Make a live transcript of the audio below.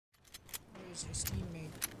is his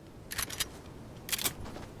teammate?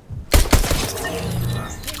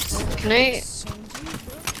 Can I?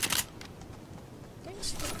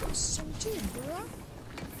 Thanks for the SMG, bro.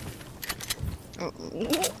 Oh,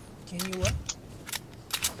 Can you what?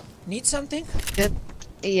 Need something? good.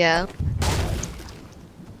 Yeah.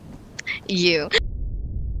 You.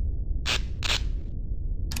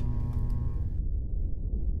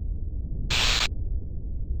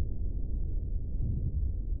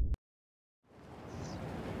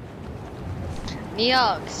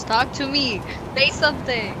 Neox, talk to me. Say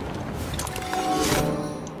something.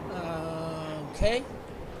 Okay.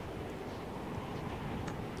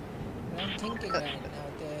 I'm thinking right now.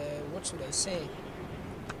 What should I say?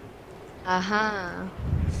 Uh-huh.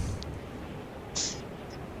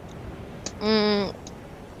 Mm.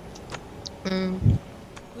 Mm.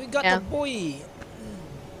 We got a Yeah. boy.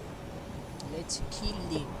 Let's kill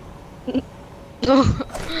him.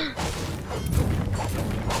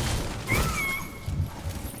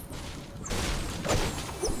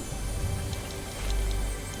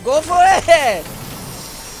 Go for it!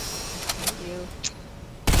 You.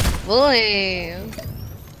 Bully.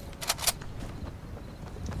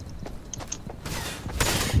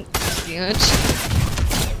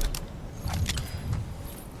 Huge.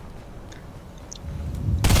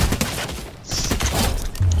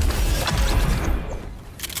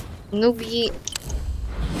 Noobie.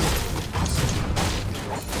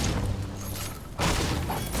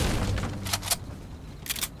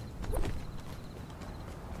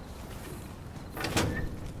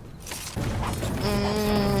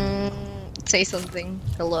 Say something.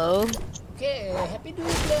 Hello? Okay, happy to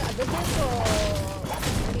play other games or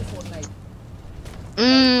only Fortnite?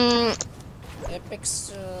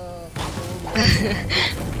 Apex Oh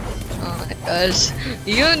my gosh.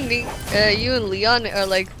 You and Leon are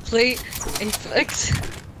like play Apex.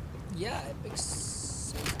 yeah, Apex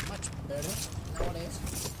is much better nowadays.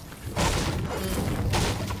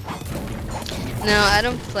 No, I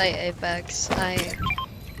don't play Apex. I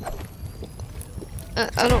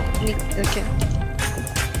don't need. Okay.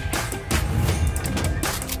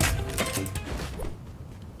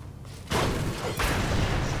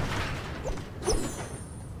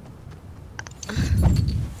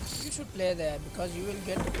 You should play that because you will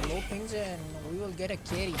get low pings and we will get a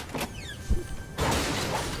carry.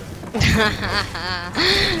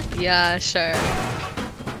 Yeah, sure.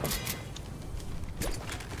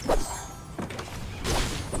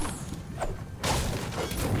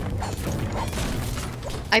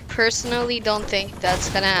 I personally don't think that's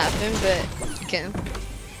gonna happen, but okay.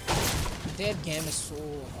 That game is so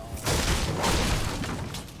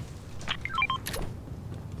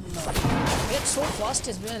no. It's so fast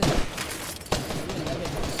as well. You will love it.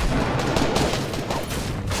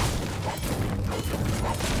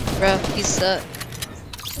 Bro, he suck.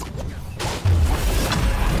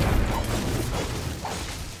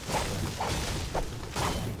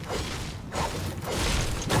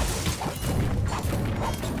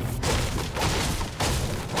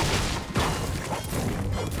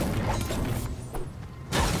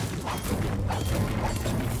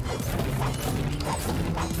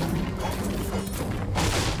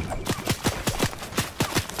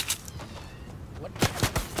 What?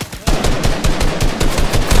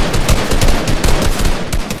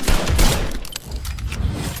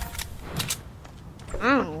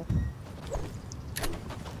 Oh.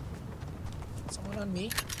 Someone on me?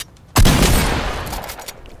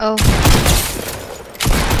 Oh.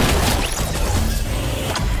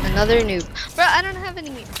 Another noob. Bro, I don't have any.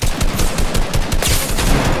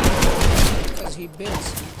 Because he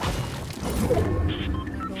builds.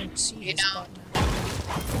 I don't see his partner.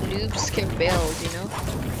 Noobs can build, you know?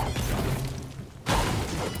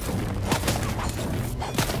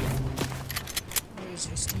 Where is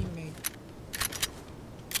his teammate?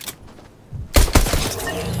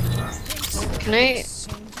 Can I?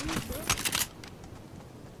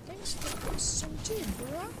 Thanks for SMG,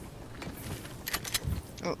 bro.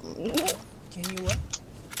 Oh, Can you what?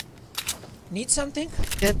 Need something?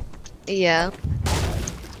 good. Yeah.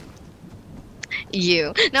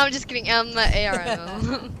 You. No, I'm just kidding. I'm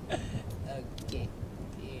ARMO. Okay.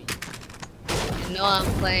 No, I'm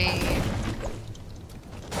playing.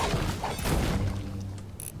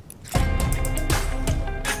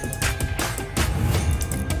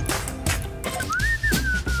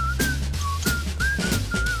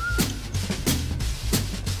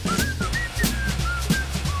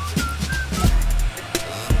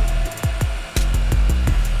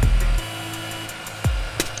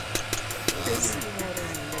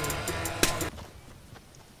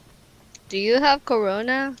 Do you have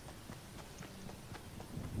corona?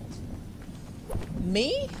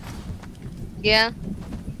 Me? Yeah.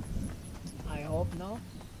 I hope no.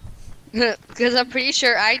 Because I'm pretty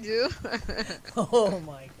sure I do. Oh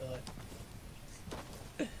my god.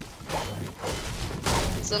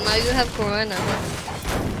 So now you have corona.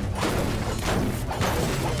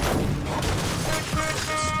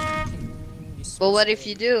 But what if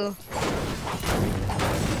you do?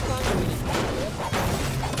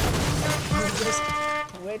 Just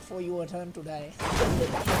wait for your turn to die.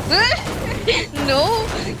 No,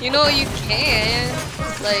 you know you can.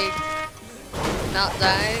 Like, not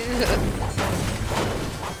die.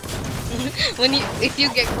 If you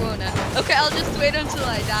get corona. Okay, I'll just wait until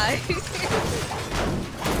I die.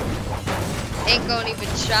 Ain't gonna even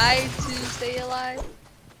try to stay alive.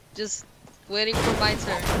 Just waiting for my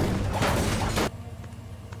turn.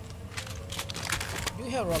 Do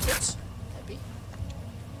you have rockets? Happy?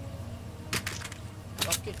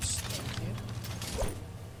 Rockets, thank you.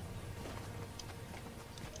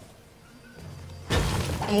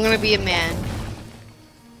 I'm gonna be a man.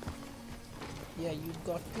 Yeah, you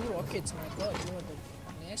got 2 rockets, my god, you are the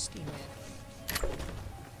nasty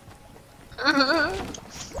man.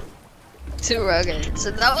 2 rockets. So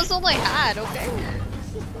that was all I had, okay?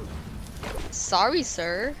 Sorry,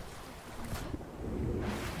 sir.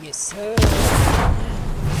 Yes, sir.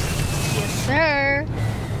 Yes, sir.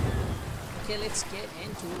 Okay, let's get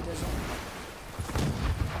into the zone.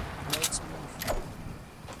 Let's move.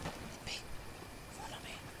 Hey, follow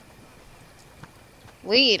me.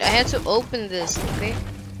 Wait, I had to open this, okay?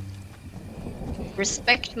 Okay.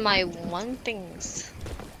 Respect my wantings.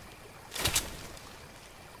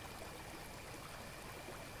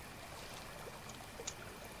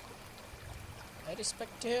 I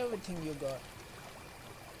respect everything you got.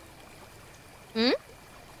 Hmm?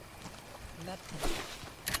 Nothing.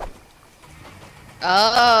 Oh.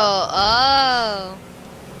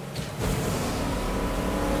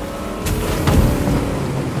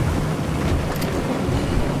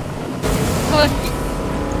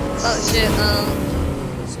 Oh shit,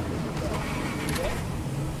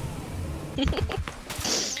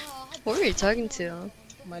 Who are you talking to?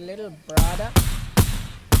 My little brother.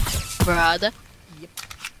 Brother? Yep.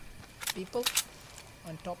 People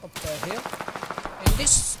on top of the hill. And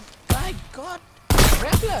this guy got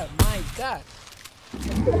grappler. My god. Bam,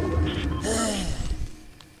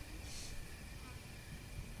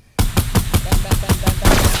 bam, bam, bam, bam,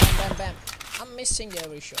 bam, bam, bam. I'm missing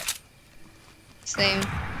every shot. Same. Take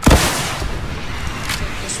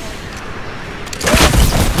this one.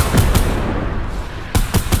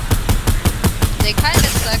 They kind of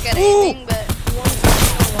suck at aiming, but...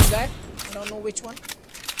 One guy. I don't know which one.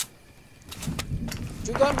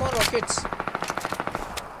 You got more rockets.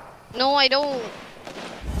 No, I don't.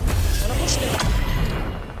 Wanna push them?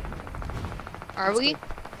 Are Let's we? go.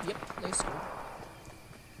 Yep, let's go.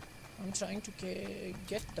 I'm trying to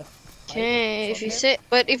get the... Okay, if you say...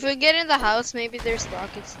 But if we get in the house, maybe there's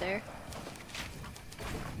rockets there.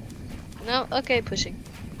 No? Okay, pushing.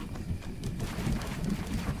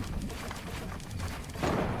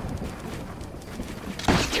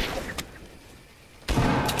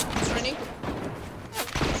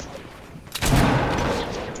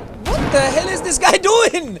 What the hell is this guy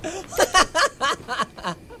doing?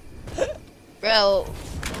 Bro.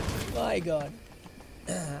 My god.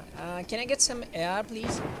 Can I get some AR,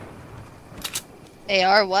 please?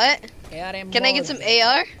 AR what? AR ammo. Can I get some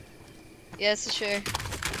AR? Yes, sure.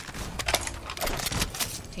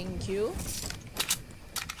 Thank you.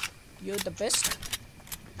 You're the best.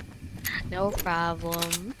 No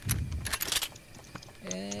problem.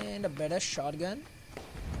 And a better shotgun.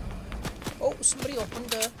 Oh, somebody opened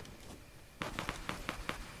the...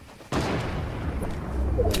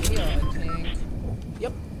 Here, I think.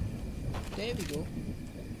 Yep. There we go.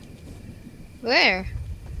 Where?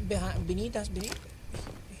 Beneath us, beneath.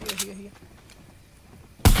 Here.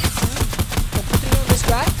 Putting on this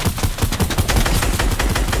guy.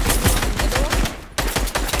 Another one.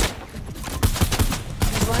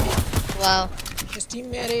 He's running. Wow. His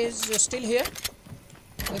teammate is still here.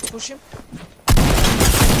 Let's push him.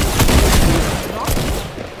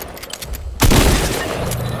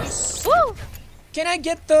 Nice. Woo! Can I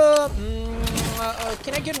get the...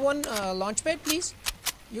 can I get one launch pad, please?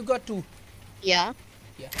 You got 2. Yeah.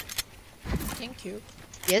 Yeah. Thank you.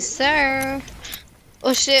 Yes, sir.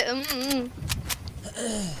 Oh shit.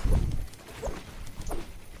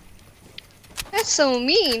 That's so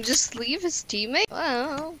mean. Just leave his teammate.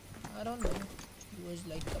 Wow. I don't know. He was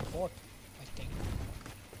like a bot, I think.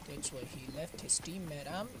 That's why he left his teammate.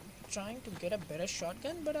 I'm trying to get a better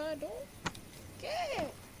shotgun, but I don't care.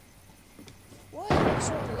 Why am I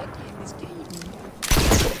so unlucky in this game?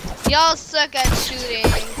 Y'all suck at shooting.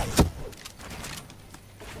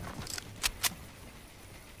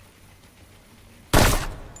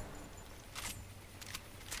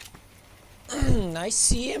 I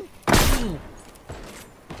see him.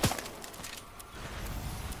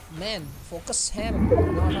 Man, focus him,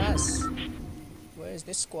 not us. Where is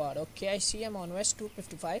this squad? Okay, I see him on West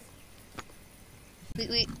 255.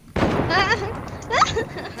 We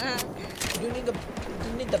You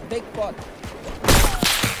need the big pot.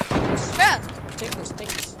 Bruh, Take this.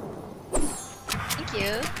 thank you.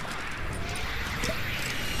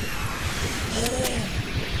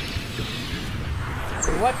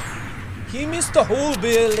 What? He missed the whole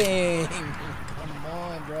building. Come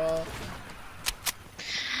on, bro.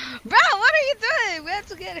 Bro, what are you doing? We have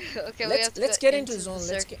to get it. Okay, we have to Let's go get into the zone.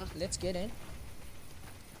 circle. Let's get in.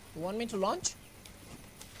 You want me to launch?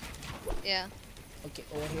 Yeah. Okay,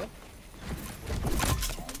 over here.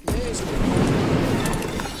 Where is it?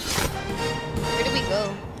 Where do we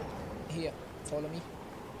go? Here, follow me.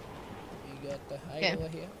 We got the hide Okay. over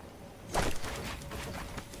here.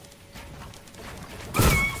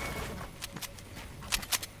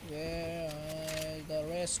 Where are the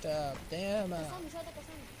rest of them?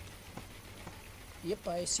 Yep,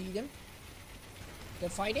 I see them. They're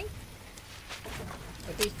fighting.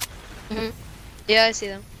 Okay. Yeah, I see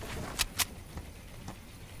them.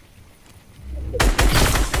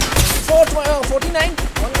 49.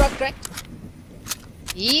 One got cracked.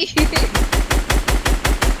 Yee.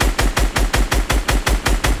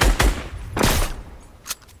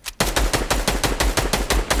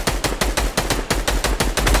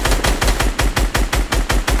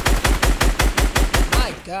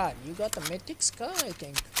 My God, you got the mythic scar, I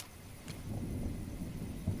think.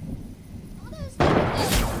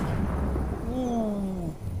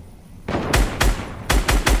 Ooh.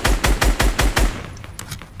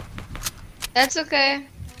 That's okay.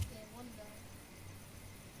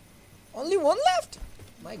 Only one left.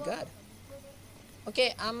 My God.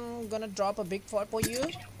 Okay, I'm gonna drop a big fort for you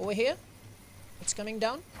over here. It's coming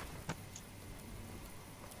down.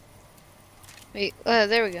 Wait,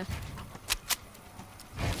 there we go.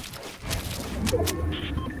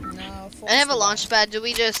 Now, I have a launch pad. Do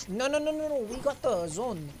we just? No. We got the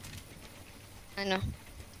zone. I know.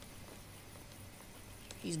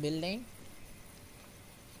 He's building.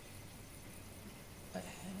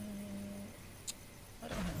 I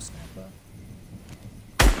don't have a sniper.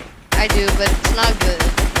 I do, but it's not good.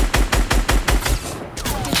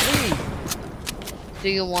 23. Do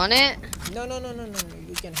you want it? No.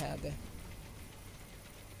 You can have it.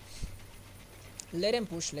 Let him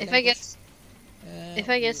push. If I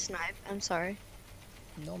get sniped, I'm sorry.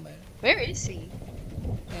 No man. Where is he?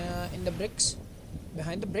 In the bricks,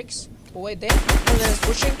 behind the bricks, over there. And then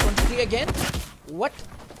pushing 23 again. What?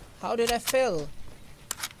 How did I fail?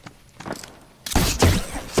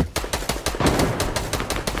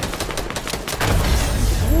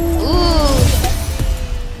 Ooh.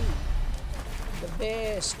 The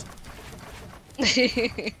best.